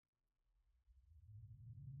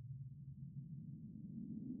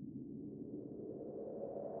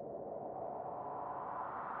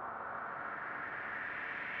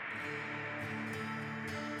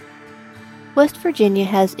West Virginia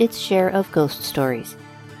has its share of ghost stories.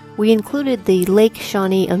 We included the Lake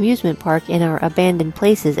Shawnee Amusement Park in our Abandoned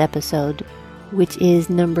Places episode, which is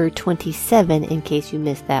number 27 in case you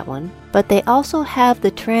missed that one. But they also have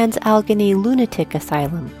the Trans-Allegheny Lunatic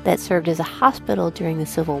Asylum that served as a hospital during the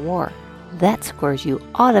Civil War. That scores you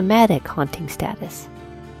automatic haunting status.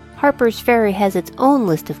 Harper's Ferry has its own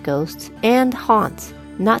list of ghosts and haunts,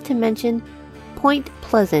 not to mention Point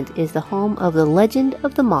Pleasant is the home of the legend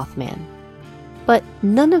of the Mothman. But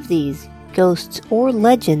none of these ghosts or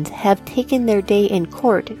legends have taken their day in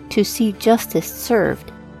court to see justice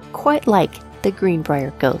served, quite like the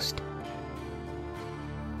Greenbrier ghost.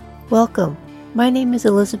 Welcome. My name is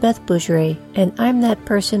Elizabeth Bougeret, and I'm that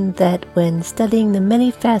person that, when studying the many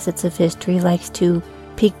facets of history, likes to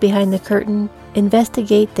peek behind the curtain,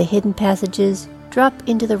 investigate the hidden passages, drop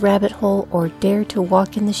into the rabbit hole, or dare to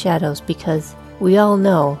walk in the shadows, because we all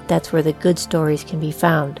know that's where the good stories can be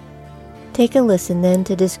found. Take a listen then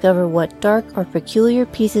to discover what dark or peculiar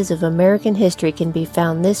pieces of American history can be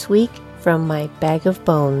found this week from my bag of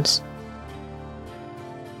bones.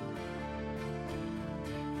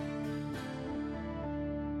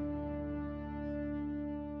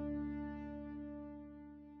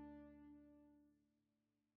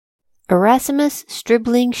 Erasmus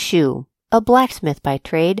Stribling Shue, a blacksmith by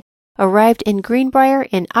trade, arrived in Greenbrier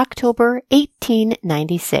in October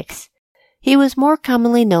 1896. He was more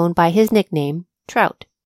commonly known by his nickname, Trout.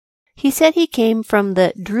 He said he came from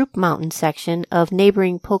the Droop Mountain section of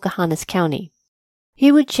neighboring Pocahontas County.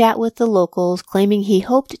 He would chat with the locals, claiming he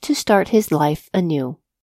hoped to start his life anew.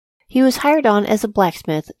 He was hired on as a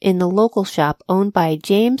blacksmith in the local shop owned by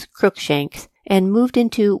James Crookshanks, and moved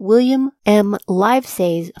into William M.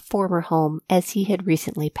 Livesey's former home as he had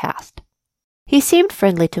recently passed. He seemed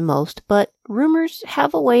friendly to most, but rumors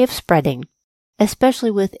have a way of spreading, especially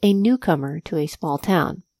with a newcomer to a small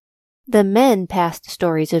town. The men passed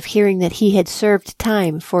stories of hearing that he had served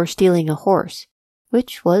time for stealing a horse,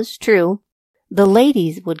 which was true. The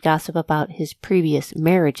ladies would gossip about his previous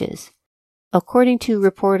marriages. According to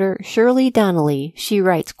reporter Shirley Donnelly, she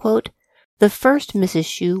writes, quote, "The first Mrs.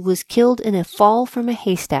 Shue was killed in a fall from a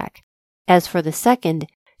haystack. As for the second,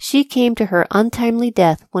 she came to her untimely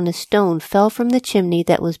death when a stone fell from the chimney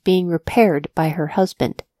that was being repaired by her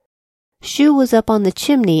husband. Shue was up on the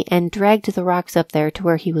chimney and dragged the rocks up there to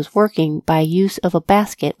where he was working by use of a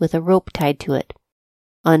basket with a rope tied to it.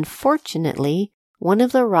 Unfortunately, one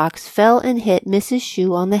of the rocks fell and hit Mrs.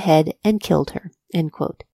 Shue on the head and killed her." End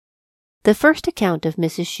quote. The first account of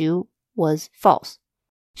Mrs. Shue was false.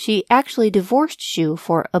 She actually divorced Shue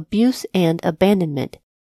for abuse and abandonment.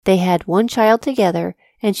 They had one child together,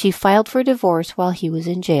 and she filed for divorce while he was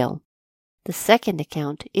in jail. The second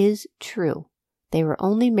account is true. They were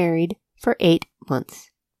only married for 8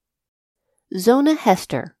 months. Zona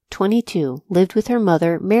Hester, 22, lived with her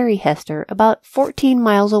mother, Mary Hester, about 14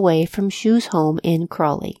 miles away from Shue's home in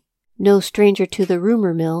Crawley. No stranger to the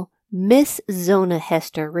rumor mill, Miss Zona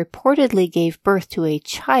Hester reportedly gave birth to a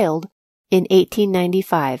child in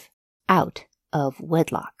 1895, out of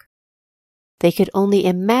wedlock. They could only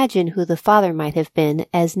imagine who the father might have been,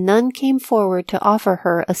 as none came forward to offer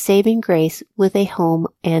her a saving grace with a home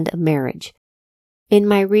and a marriage. In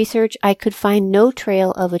my research, I could find no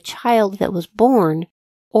trail of a child that was born,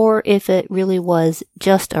 or if it really was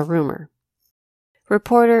just a rumor.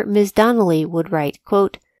 Reporter Ms. Donnelly would write,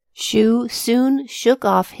 quote, "Shue soon shook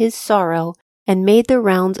off his sorrow and made the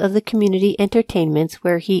rounds of the community entertainments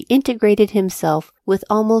where he integrated himself with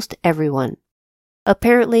almost everyone.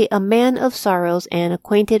 Apparently a man of sorrows and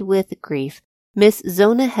acquainted with grief, Miss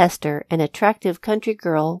Zona Hester, an attractive country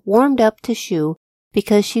girl, warmed up to Shue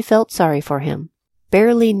because she felt sorry for him.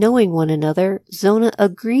 Barely knowing one another, Zona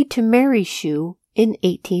agreed to marry Shue in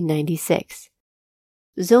 1896.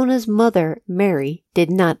 Zona's mother, Mary, did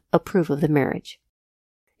not approve of the marriage.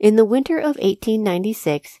 In the winter of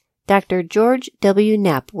 1896, Dr. George W.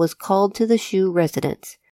 Knapp was called to the Shue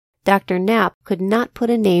residence. Dr. Knapp could not put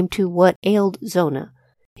a name to what ailed Zona.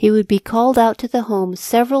 He would be called out to the home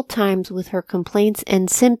several times with her complaints and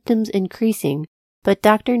symptoms increasing, but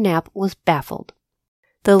Dr. Knapp was baffled.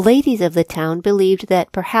 The ladies of the town believed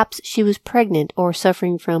that perhaps she was pregnant or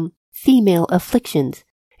suffering from female afflictions,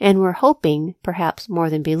 and were hoping, perhaps more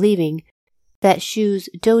than believing, that Shue's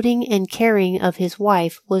doting and caring of his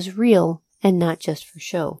wife was real and not just for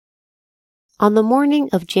show. On the morning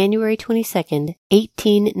of January 22,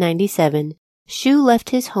 1897, Shue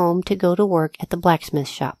left his home to go to work at the blacksmith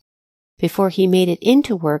shop. Before he made it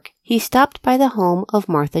into work, he stopped by the home of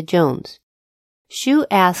Martha Jones. Shue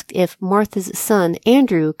asked if Martha's son,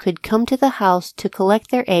 Andrew, could come to the house to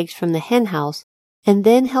collect their eggs from the hen house and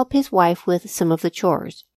then help his wife with some of the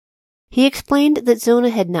chores. He explained that Zona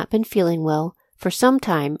had not been feeling well for some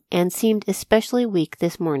time and seemed especially weak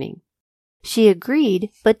this morning. She agreed,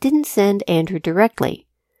 but didn't send Andrew directly.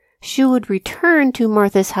 She would return to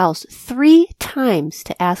Martha's house 3 times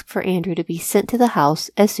to ask for Andrew to be sent to the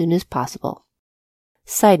house as soon as possible.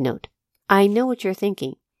 Side note, I know what you're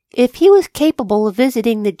thinking. If he was capable of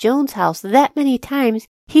visiting the Jones house that many times,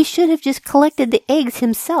 he should have just collected the eggs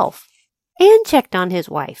himself and checked on his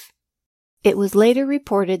wife. It was later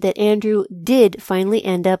reported that Andrew did finally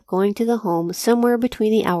end up going to the home somewhere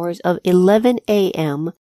between the hours of 11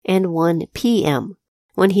 a.m. and 1 p.m.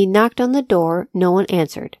 When he knocked on the door, no one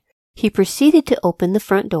answered. He proceeded to open the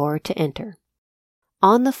front door to enter.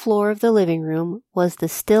 On the floor of the living room was the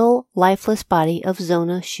still, lifeless body of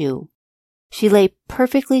Zona Shue. She lay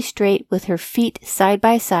perfectly straight with her feet side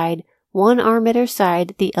by side, one arm at her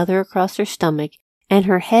side, the other across her stomach, and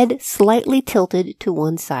her head slightly tilted to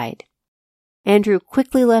one side. Andrew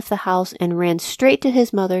quickly left the house and ran straight to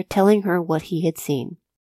his mother, telling her what he had seen.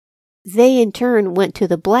 They in turn went to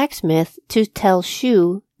the blacksmith to tell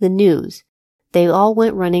Shue the news. They all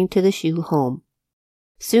went running to the Shue home.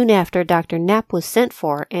 Soon after, Dr. Knapp was sent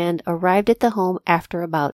for and arrived at the home after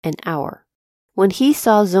about an hour. When he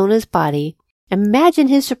saw Zona's body, imagine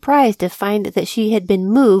his surprise to find that she had been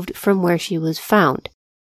moved from where she was found.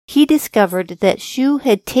 He discovered that Shue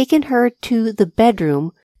had taken her to the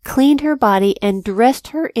bedroom, cleaned her body, and dressed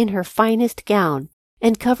her in her finest gown,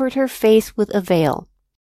 and covered her face with a veil.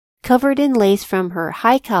 Covered in lace from her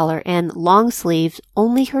high collar and long sleeves,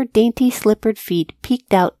 only her dainty slippered feet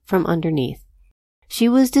peeked out from underneath. She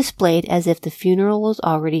was displayed as if the funeral was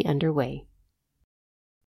already underway.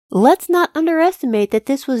 Let's not underestimate that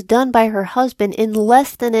this was done by her husband in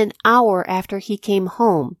less than an hour after he came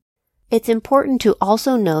home. It's important to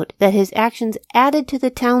also note that his actions added to the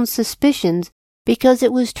town's suspicions because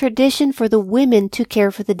it was tradition for the women to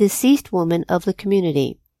care for the deceased woman of the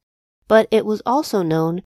community. But it was also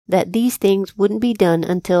known that these things wouldn't be done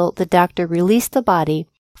until the doctor released the body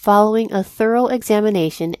following a thorough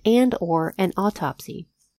examination and/or an autopsy.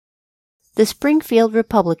 The Springfield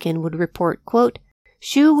Republican would report, quote,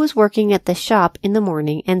 Shue was working at the shop in the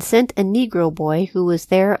morning and sent a Negro boy who was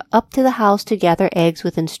there up to the house to gather eggs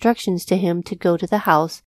with instructions to him to go to the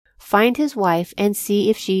house, find his wife, and see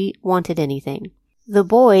if she wanted anything. The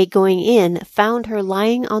boy, going in, found her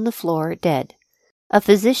lying on the floor dead. A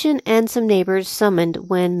physician and some neighbors summoned.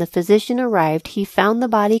 When the physician arrived, he found the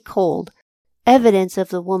body cold, evidence of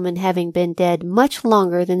the woman having been dead much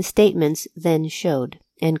longer than statements then showed.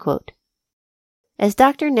 End quote. As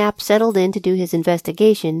Dr. Knapp settled in to do his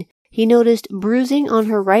investigation, he noticed bruising on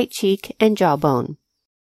her right cheek and jawbone.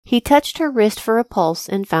 He touched her wrist for a pulse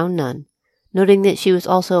and found none, noting that she was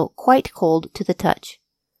also quite cold to the touch.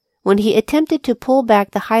 When he attempted to pull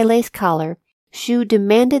back the high lace collar, Shue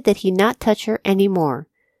demanded that he not touch her any more.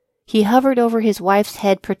 He hovered over his wife's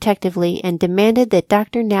head protectively and demanded that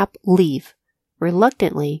Dr. Knapp leave.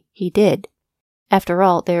 Reluctantly, he did. After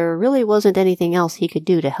all, there really wasn't anything else he could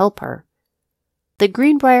do to help her. The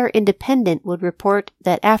Greenbrier Independent would report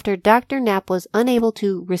that after Dr. Knapp was unable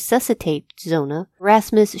to resuscitate Zona,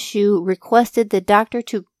 Rasmus Shue requested the doctor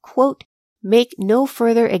to, quote, make no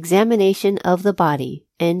further examination of the body,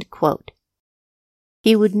 end quote.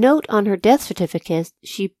 He would note on her death certificate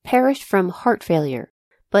she perished from heart failure,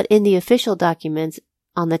 but in the official documents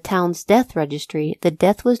on the town's death registry, the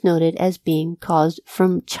death was noted as being caused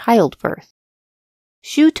from childbirth.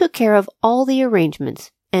 Shue took care of all the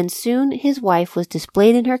arrangements, and soon his wife was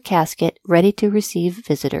displayed in her casket, ready to receive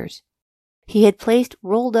visitors. He had placed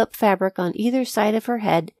rolled-up fabric on either side of her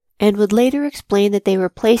head, and would later explain that they were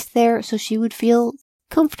placed there so she would feel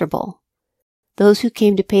comfortable. Those who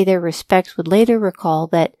came to pay their respects would later recall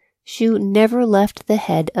that Shue never left the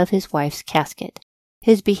head of his wife's casket.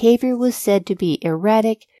 His behavior was said to be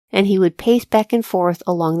erratic, and he would pace back and forth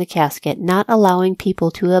along the casket, not allowing people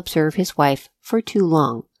to observe his wife for too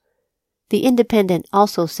long. The Independent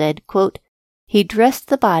also said, quote, he dressed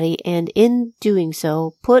the body and in doing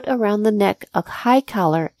so put around the neck a high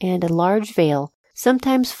collar and a large veil,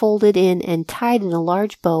 sometimes folded in and tied in a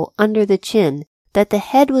large bow under the chin, that the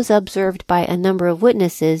head was observed by a number of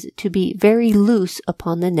witnesses to be very loose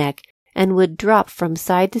upon the neck and would drop from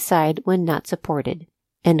side to side when not supported.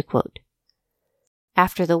 End quote.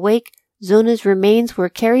 After the wake, Zona's remains were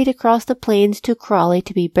carried across the plains to Crawley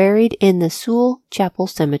to be buried in the Sewell Chapel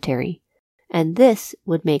Cemetery. And this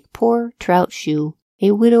would make poor Trout Shue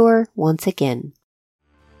a widower once again.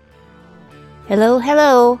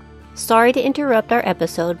 Hello! Sorry to interrupt our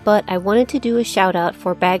episode, but I wanted to do a shout out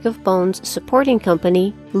for Bag of Bones' supporting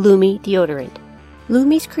company, Lumi Deodorant.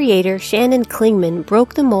 Lume's creator, Shannon Klingman,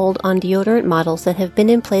 broke the mold on deodorant models that have been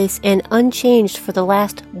in place and unchanged for the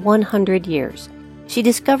last 100 years. She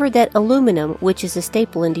discovered that aluminum, which is a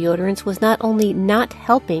staple in deodorants, was not only not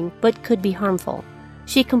helping, but could be harmful.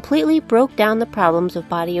 She completely broke down the problems of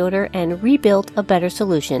body odor and rebuilt a better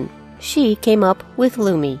solution. She came up with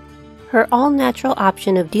Lume. Her all-natural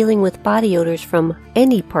option of dealing with body odors from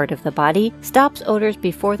any part of the body stops odors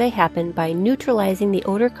before they happen by neutralizing the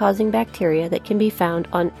odor-causing bacteria that can be found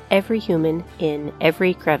on every human in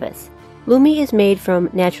every crevice. Lume is made from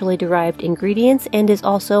naturally derived ingredients and is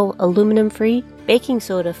also aluminum-free, baking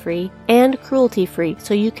soda-free, and cruelty-free,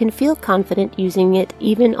 so you can feel confident using it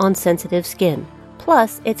even on sensitive skin.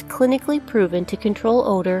 Plus, it's clinically proven to control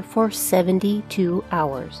odor for 72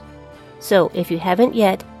 hours. So, if you haven't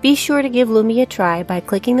yet, be sure to give Lume a try by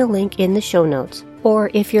clicking the link in the show notes.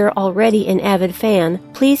 Or if you're already an avid fan,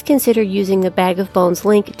 please consider using the Bag of Bones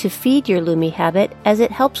link to feed your Lume habit, as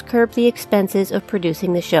it helps curb the expenses of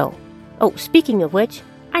producing the show. Oh, speaking of which,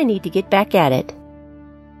 I need to get back at it.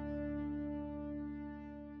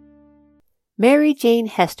 Mary Jane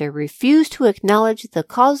Hester refused to acknowledge the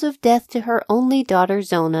cause of death to her only daughter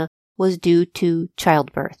Zona was due to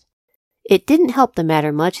childbirth. It didn't help the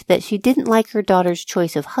matter much that she didn't like her daughter's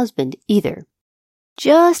choice of husband either.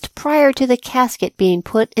 Just prior to the casket being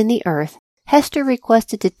put in the earth, Hester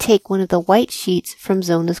requested to take one of the white sheets from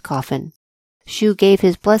Zona's coffin. Shue gave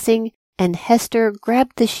his blessing, and Hester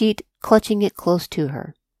grabbed the sheet, clutching it close to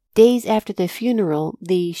her. Days after the funeral,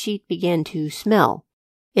 the sheet began to smell.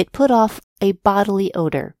 It put off a bodily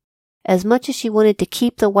odor. As much as she wanted to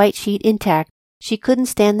keep the white sheet intact, she couldn't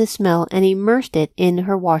stand the smell and immersed it in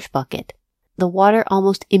her wash bucket. The water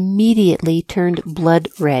almost immediately turned blood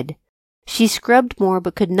red. She scrubbed more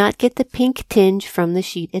but could not get the pink tinge from the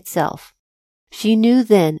sheet itself. She knew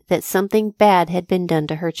then that something bad had been done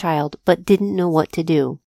to her child, but didn't know what to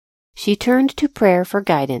do. She turned to prayer for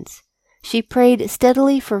guidance. She prayed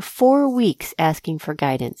steadily for 4 weeks, asking for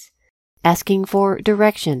guidance, asking for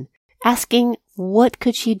direction, asking what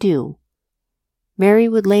could she do. Mary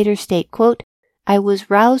would later state, quote, "I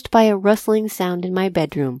was roused by a rustling sound in my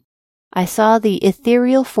bedroom. I saw the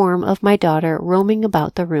ethereal form of my daughter roaming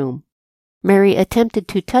about the room. Mary attempted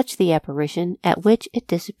to touch the apparition, at which it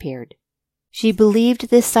disappeared. She believed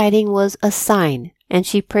this sighting was a sign, and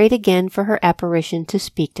she prayed again for her apparition to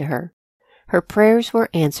speak to her. Her prayers were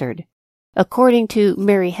answered. According to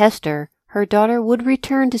Mary Hester, her daughter would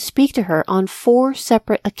return to speak to her on 4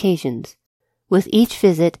 separate occasions. With each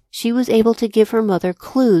visit, she was able to give her mother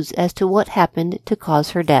clues as to what happened to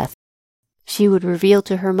cause her death. She would reveal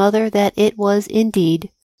to her mother that it was indeed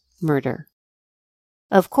murder.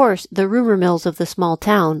 Of course, the rumor mills of the small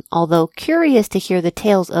town, although curious to hear the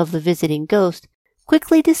tales of the visiting ghost,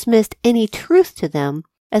 quickly dismissed any truth to them,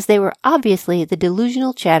 as they were obviously the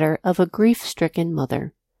delusional chatter of a grief-stricken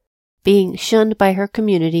mother. Being shunned by her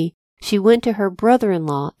community, she went to her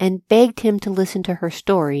brother-in-law and begged him to listen to her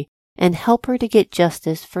story and help her to get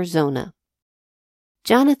justice for Zona.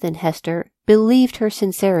 Jonathan Hester believed her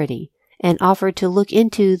sincerity and offered to look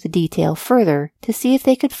into the detail further to see if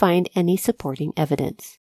they could find any supporting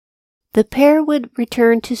evidence. The pair would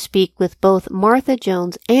return to speak with both Martha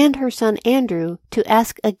Jones and her son Andrew to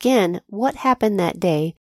ask again what happened that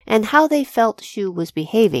day and how they felt Shue was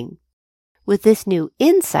behaving. With this new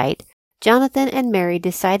insight, Jonathan and Mary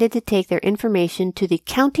decided to take their information to the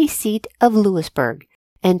county seat of Lewisburg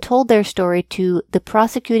and told their story to the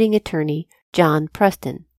prosecuting attorney, John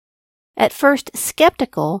Preston. At first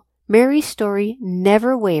skeptical, Mary's story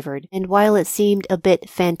never wavered, and while it seemed a bit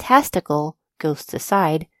fantastical, ghosts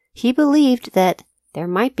aside, he believed that there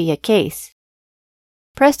might be a case.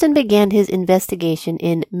 Preston began his investigation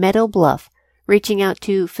in Meadow Bluff, reaching out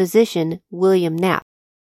to physician William Knapp.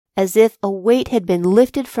 As if a weight had been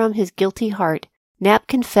lifted from his guilty heart, Knapp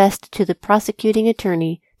confessed to the prosecuting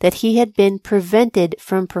attorney that he had been prevented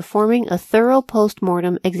from performing a thorough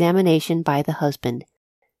post-mortem examination by the husband.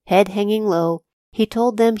 Head hanging low, he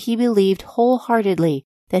told them he believed wholeheartedly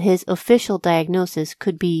that his official diagnosis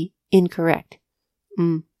could be incorrect.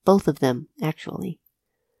 Both of them, actually.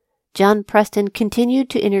 John Preston continued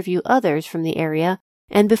to interview others from the area,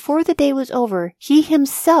 and before the day was over, he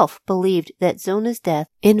himself believed that Zona's death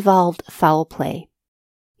involved foul play.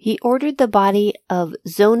 He ordered the body of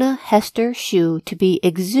Zona Hester Shue to be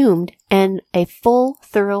exhumed and a full,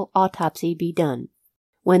 thorough autopsy be done.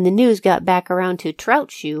 When the news got back around to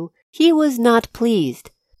Trout Shue, he was not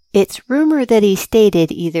pleased. It's rumored that he stated,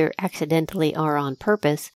 either accidentally or on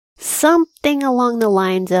purpose, something along the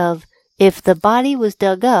lines of, if the body was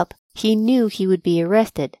dug up, he knew he would be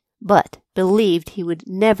arrested, but believed he would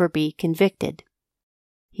never be convicted.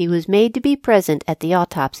 he was made to be present at the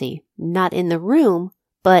autopsy, not in the room,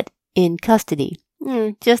 but in custody,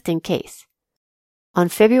 just in case. On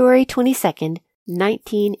February 22nd,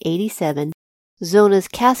 1987, Zona's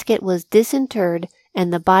casket was disinterred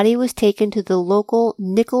and the body was taken to the local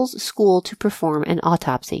Nichols School to perform an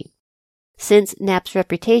autopsy. Since Knapp's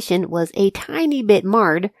reputation was a tiny bit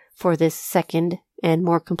marred for this second and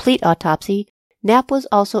more complete autopsy, Knapp was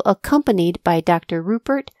also accompanied by Dr.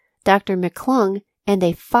 Rupert, Dr. McClung, and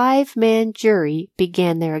a 5-man jury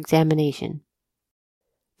began their examination.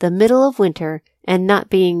 The middle of winter, and not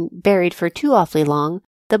being buried for too awfully long,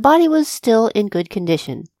 the body was still in good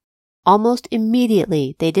condition. Almost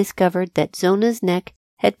immediately they discovered that Zona's neck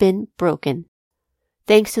had been broken.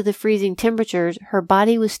 Thanks to the freezing temperatures, her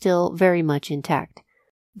body was still very much intact.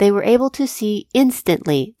 They were able to see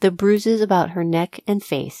instantly the bruises about her neck and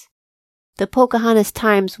face. The Pocahontas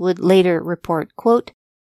Times would later report, quote,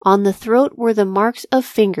 "On the throat were the marks of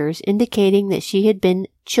fingers indicating that she had been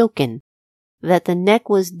choken, that the neck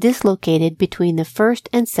was dislocated between the first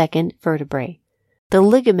and second vertebrae. The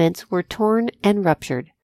ligaments were torn and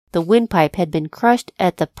ruptured. The windpipe had been crushed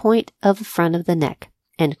at the point of the front of the neck."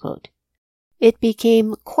 End quote. It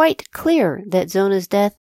became quite clear that Zona's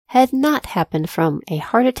death had not happened from a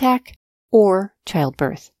heart attack or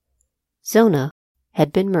childbirth. Zona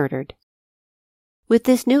had been murdered. With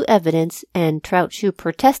this new evidence and Trout Shue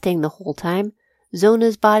protesting the whole time,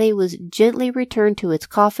 Zona's body was gently returned to its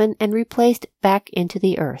coffin and replaced back into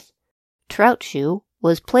the earth. Trout Shue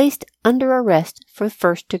was placed under arrest for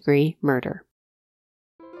first-degree murder.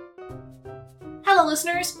 Hello,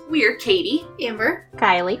 listeners. We're Katie, Amber,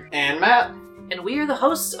 Kylie, and Matt. And we are the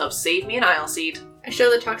hosts of Save Me an Aisle Seat, a show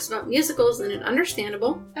that talks about musicals in an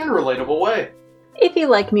understandable and relatable way. If you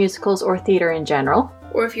like musicals or theater in general,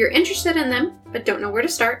 or if you're interested in them but don't know where to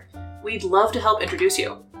start, we'd love to help introduce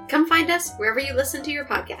you. Come find us wherever you listen to your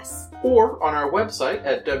podcasts. Or on our website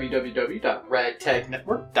at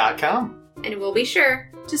www.ragtagnetwork.com. And we'll be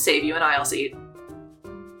sure to save you an aisle seat.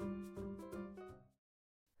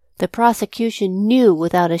 The prosecution knew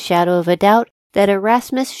without a shadow of a doubt that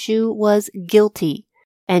Erasmus Shue was guilty,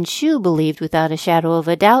 and Shue believed without a shadow of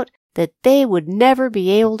a doubt that they would never be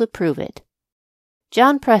able to prove it.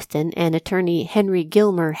 John Preston and attorney Henry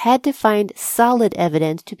Gilmer had to find solid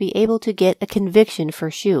evidence to be able to get a conviction for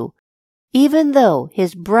Shue. Even though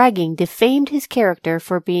his bragging defamed his character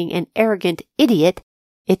for being an arrogant idiot,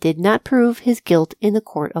 it did not prove his guilt in the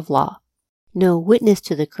court of law. No witness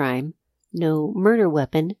to the crime, no murder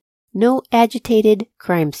weapon, no agitated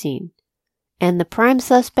crime scene. And the prime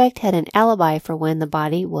suspect had an alibi for when the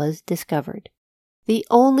body was discovered. The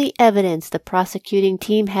only evidence the prosecuting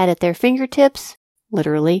team had at their fingertips,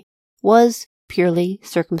 literally, was purely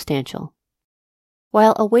circumstantial.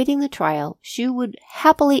 While awaiting the trial, Shue would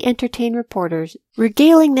happily entertain reporters,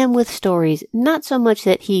 regaling them with stories not so much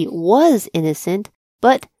that he was innocent,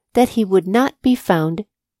 but that he would not be found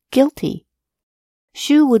guilty.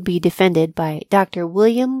 Shue would be defended by Dr.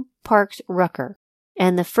 William Parks Rucker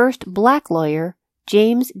and the first black lawyer,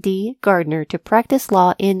 James D. Gardner, to practice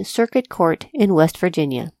law in circuit court in West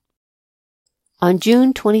Virginia. On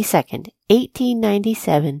June 22,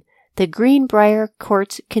 1897, the Greenbrier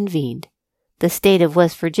courts convened. The state of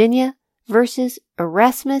West Virginia versus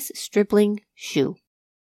Erasmus Stribling Shue.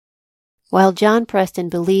 While John Preston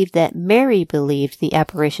believed that Mary believed the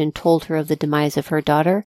apparition told her of the demise of her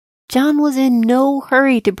daughter, John was in no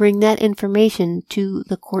hurry to bring that information to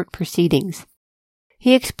the court proceedings.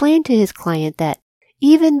 He explained to his client that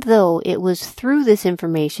even though it was through this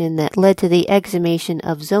information that led to the exhumation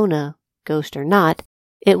of Zona, ghost or not,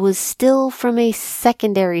 it was still from a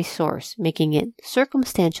secondary source, making it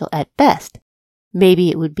circumstantial at best. Maybe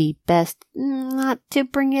it would be best not to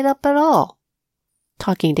bring it up at all.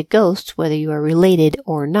 Talking to ghosts, whether you are related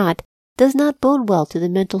or not, does not bode well to the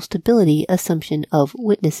mental stability assumption of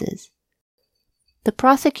witnesses. The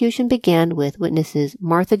prosecution began with witnesses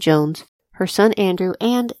Martha Jones, her son Andrew,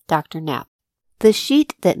 and Dr. Knapp. The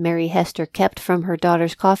sheet that Mary Hester kept from her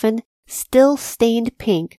daughter's coffin, still stained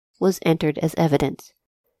pink, was entered as evidence.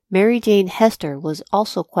 Mary Jane Hester was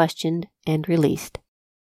also questioned and released.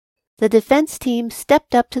 The defense team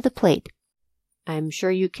stepped up to the plate. I'm sure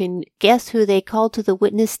you can guess who they called to the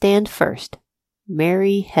witness stand first.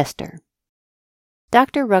 Mary Hester.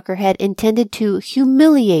 Dr. Rucker had intended to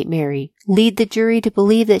humiliate Mary, lead the jury to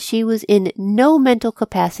believe that she was in no mental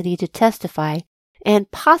capacity to testify, and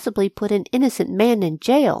possibly put an innocent man in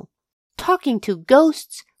jail. Talking to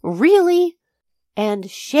ghosts? Really? And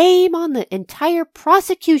shame on the entire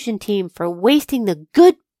prosecution team for wasting the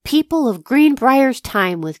good people of Greenbrier's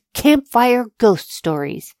time with campfire ghost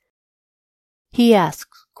stories. He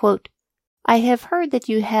asks, quote, I have heard that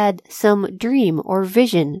you had some dream or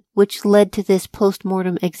vision which led to this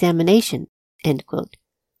post-mortem examination." End quote.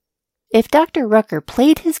 If Dr. Rucker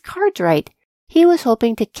played his cards right, he was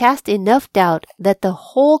hoping to cast enough doubt that the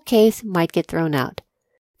whole case might get thrown out.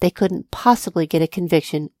 They couldn't possibly get a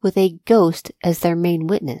conviction with a ghost as their main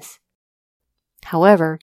witness.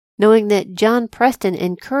 However, knowing that John Preston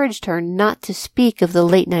encouraged her not to speak of the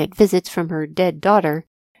late-night visits from her dead daughter,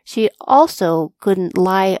 she also couldn't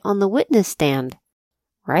lie on the witness stand,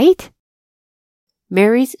 right?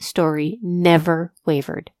 Mary's story never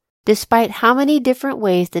wavered. Despite how many different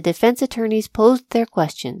ways the defense attorneys posed their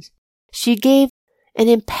questions, she gave an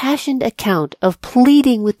impassioned account of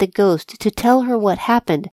pleading with the ghost to tell her what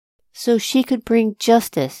happened so she could bring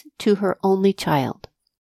justice to her only child.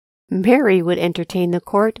 Mary would entertain the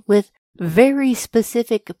court with very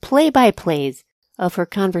specific play-by-plays of her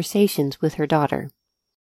conversations with her daughter.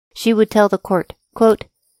 She would tell the court, quote,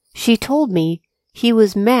 "She told me he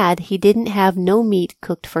was mad he didn't have no meat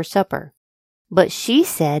cooked for supper. But she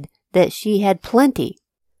said that she had plenty.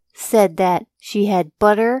 Said that she had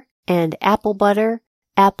butter and apple butter,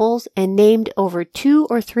 apples, and named over 2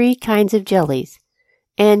 or 3 kinds of jellies.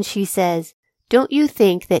 And she says, 'Don't you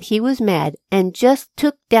think that he was mad and just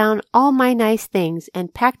took down all my nice things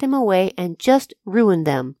and packed them away and just ruined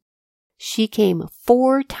them?' She came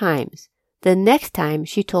 4 times. The next time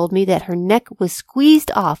she told me that her neck was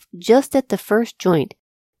squeezed off just at the first joint,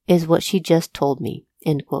 is what she just told me."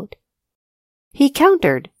 End quote. He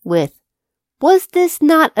countered with, "Was this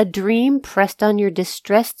not a dream pressed on your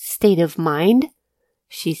distressed state of mind?"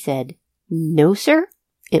 She said, "No, sir,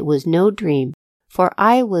 it was no dream, for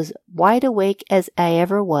I was wide awake as I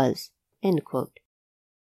ever was." End quote.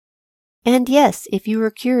 And yes, if you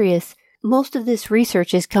were curious, most of this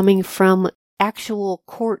research is coming from actual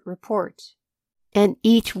court reports, and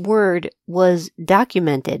each word was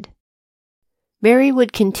documented. Mary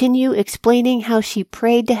would continue explaining how she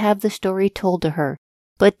prayed to have the story told to her,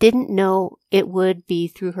 but didn't know it would be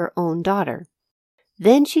through her own daughter.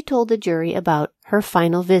 Then she told the jury about her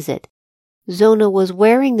final visit. Zona was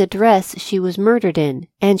wearing the dress she was murdered in,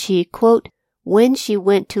 and she, quote, "When she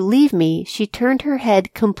went to leave me, she turned her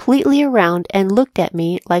head completely around and looked at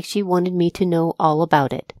me like she wanted me to know all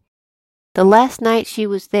about it. The last night she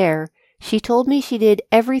was there, she told me she did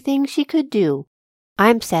everything she could do.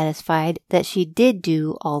 I'm satisfied that she did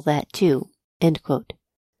do all that too." End quote.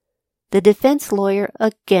 The defense lawyer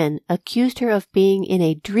again accused her of being in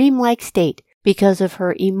a dreamlike state because of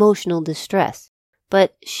her emotional distress,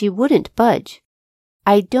 but she wouldn't budge.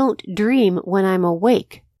 "I don't dream when I'm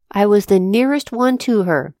awake. I was the nearest one to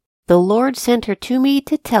her. The Lord sent her to me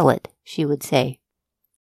to tell it," she would say.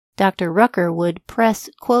 Dr. Rucker would press,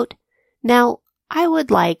 quote, "Now, I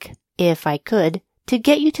would like, if I could, to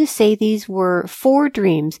get you to say these were 4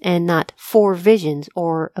 dreams and not 4 visions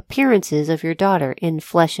or appearances of your daughter in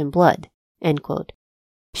flesh and blood." End quote.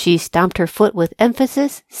 She stomped her foot with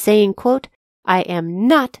emphasis, saying, quote, "I am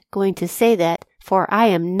not going to say that, for I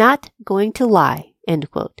am not going to lie."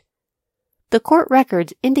 End quote. The court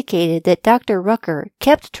records indicated that Dr. Rucker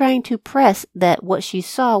kept trying to press that what she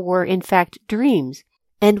saw were in fact dreams,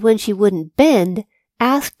 and when she wouldn't bend,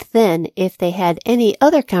 asked then if they had any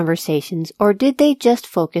other conversations or did they just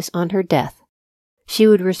focus on her death. She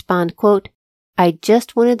would respond, quote, "I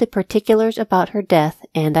just wanted the particulars about her death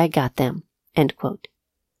and I got them." End quote.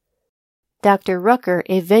 Dr. Rucker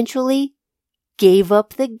eventually gave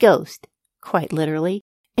up the ghost, quite literally,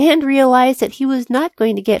 and realized that he was not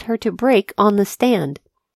going to get her to break on the stand.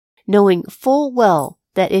 Knowing full well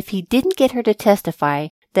that if he didn't get her to testify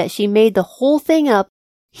that she made the whole thing up,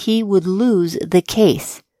 he would lose the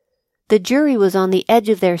case. The jury was on the edge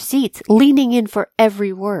of their seats, leaning in for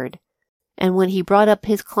every word. And when he brought up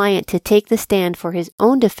his client to take the stand for his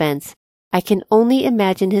own defense, I can only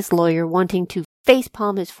imagine his lawyer wanting to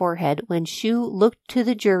facepalm his forehead when Shue looked to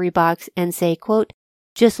the jury box and say, quote,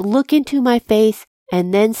 "Just look into my face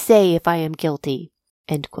and then say if I am guilty."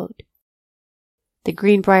 End quote. The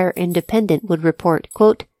Greenbrier Independent would report,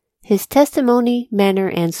 quote, "His testimony, manner,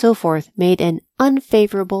 and so forth made an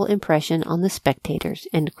unfavorable impression on the spectators."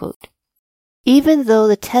 End quote. Even though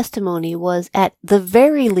the testimony was at the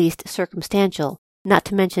very least circumstantial, not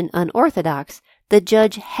to mention unorthodox, the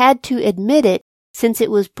judge had to admit it since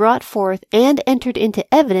it was brought forth and entered into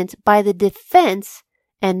evidence by the defense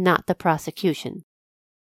and not the prosecution.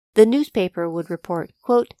 The newspaper would report,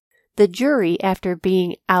 quote, "The jury, after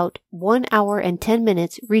being out 1 hour and 10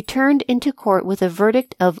 minutes, returned into court with a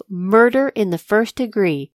verdict of murder in the first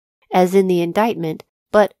degree, as in the indictment,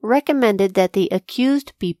 but recommended that the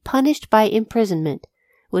accused be punished by imprisonment,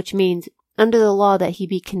 which means under the law that he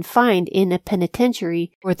be confined in a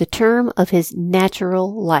penitentiary for the term of his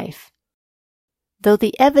natural life. Though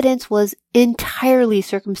the evidence was entirely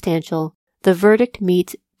circumstantial, the verdict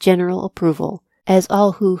meets general approval, as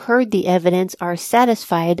all who heard the evidence are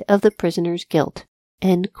satisfied of the prisoner's guilt."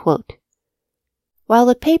 End quote. While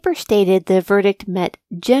the paper stated the verdict met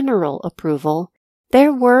general approval,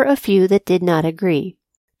 there were a few that did not agree.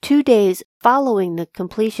 2 days following the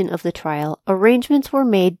completion of the trial, arrangements were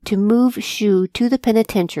made to move Shue to the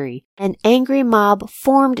penitentiary. An angry mob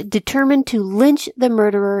formed determined to lynch the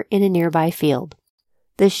murderer in a nearby field.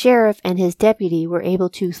 The sheriff and his deputy were able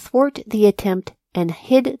to thwart the attempt and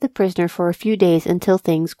hid the prisoner for a few days until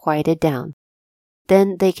things quieted down.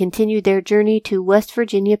 Then they continued their journey to West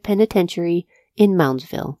Virginia Penitentiary in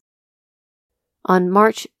Moundsville. On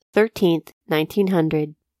March 13,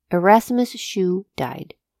 1900, Erasmus Shue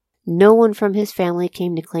died. No one from his family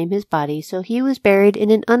came to claim his body, so he was buried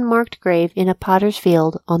in an unmarked grave in a potter's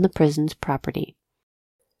field on the prison's property.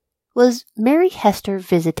 Was Mary Hester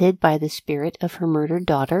visited by the spirit of her murdered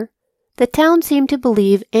daughter? The town seemed to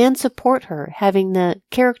believe and support her, having the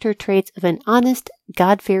character traits of an honest,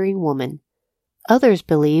 God-fearing woman. Others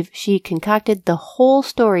believe she concocted the whole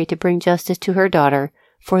story to bring justice to her daughter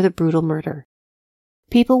for the brutal murder.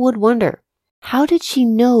 People would wonder, how did she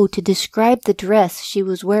know to describe the dress she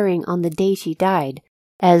was wearing on the day she died,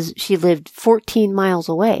 as she lived 14 miles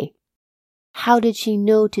away? How did she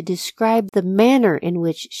know to describe the manner in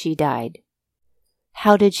which she died?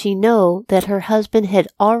 How did she know that her husband had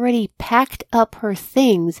already packed up her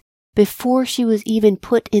things before she was even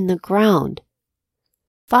put in the ground?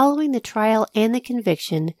 Following the trial and the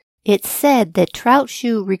conviction, it said that Trout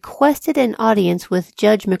Shue requested an audience with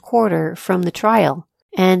Judge McWhorter from the trial,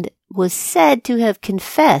 and was said to have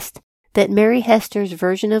confessed that Mary Hester's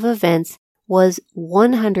version of events was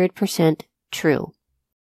 100% true.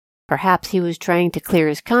 Perhaps he was trying to clear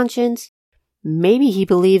his conscience. Maybe he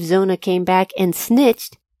believed Zona came back and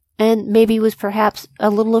snitched, and maybe was perhaps a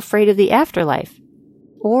little afraid of the afterlife.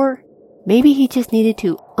 Or maybe he just needed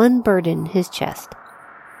to unburden his chest.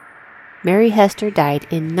 Mary Hester died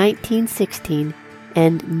in 1916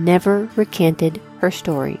 and never recanted her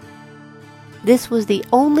story. This was the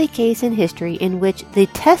only case in history in which the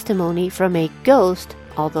testimony from a ghost,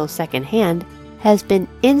 although secondhand, has been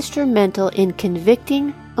instrumental in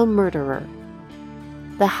convicting a murderer.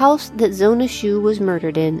 The house that Zona Shue was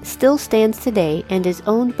murdered in still stands today and is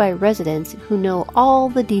owned by residents who know all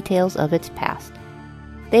the details of its past.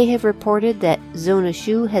 They have reported that Zona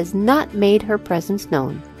Shue has not made her presence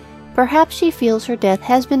known. Perhaps she feels her death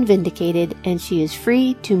has been vindicated and she is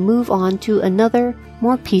free to move on to another,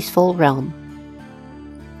 more peaceful realm.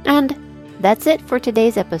 And that's it for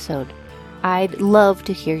today's episode. I'd love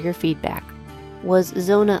to hear your feedback. Was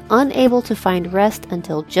Zona unable to find rest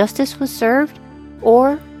until justice was served?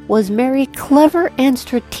 Or was Mary clever and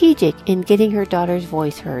strategic in getting her daughter's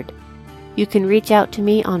voice heard? You can reach out to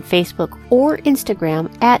me on Facebook or Instagram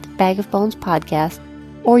at Bag of Bones Podcast,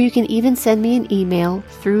 or you can even send me an email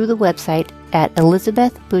through the website at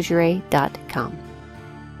elizabethbougeray.com.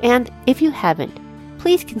 And if you haven't,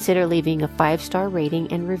 please consider leaving a 5-star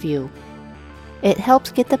rating and review. It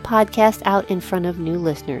helps get the podcast out in front of new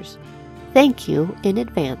listeners. Thank you in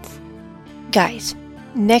advance. Guys,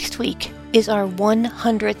 next week is our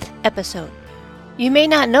 100th episode. You may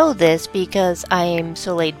not know this because I am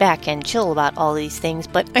so laid back and chill about all these things,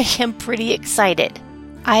 but I am pretty excited.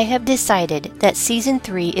 I have decided that Season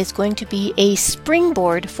 3 is going to be a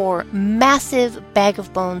springboard for massive Bag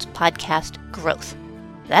of Bones podcast growth.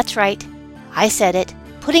 That's right, I said it,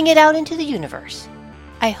 putting it out into the universe.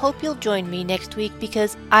 I hope you'll join me next week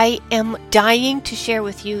because I am dying to share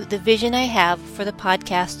with you the vision I have for the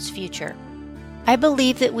podcast's future. I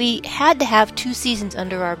believe that we had to have 2 seasons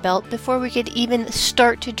under our belt before we could even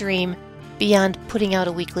start to dream beyond putting out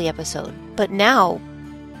a weekly episode. But now,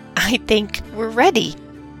 I think we're ready.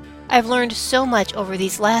 I've learned so much over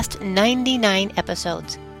these last 99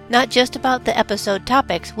 episodes, not just about the episode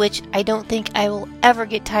topics, which I don't think I will ever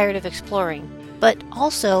get tired of exploring, but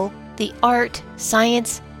also the art,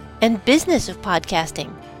 science, and business of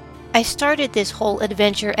podcasting. I started this whole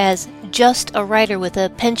adventure as just a writer with a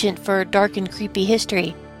penchant for dark and creepy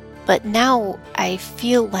history, but now I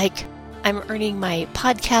feel like I'm earning my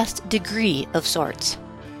podcast degree of sorts.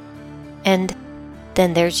 And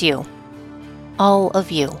then there's you. All of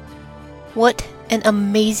you. What an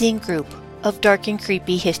amazing group of dark and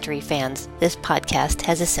creepy history fans this podcast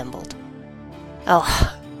has assembled.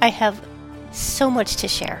 Oh, I have so much to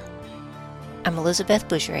share. I'm Elizabeth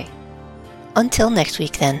Bougeray. Until next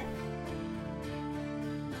week then.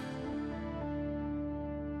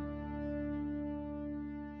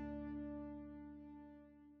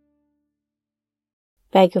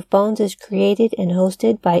 Bag of Bones is created and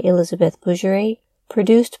hosted by Elizabeth Bougeret,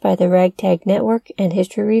 produced by the Ragtag Network and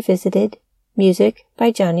History Revisited, music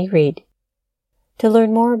by Johnny Reed. To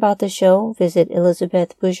learn more about the show, visit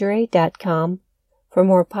elizabethbougeret.com. For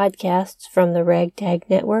more podcasts from the Ragtag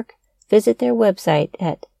Network, visit their website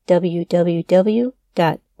at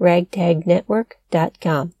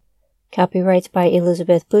www.ragtagnetwork.com. Copyrights by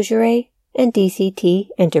Elizabeth Bougeret and DCT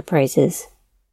Enterprises.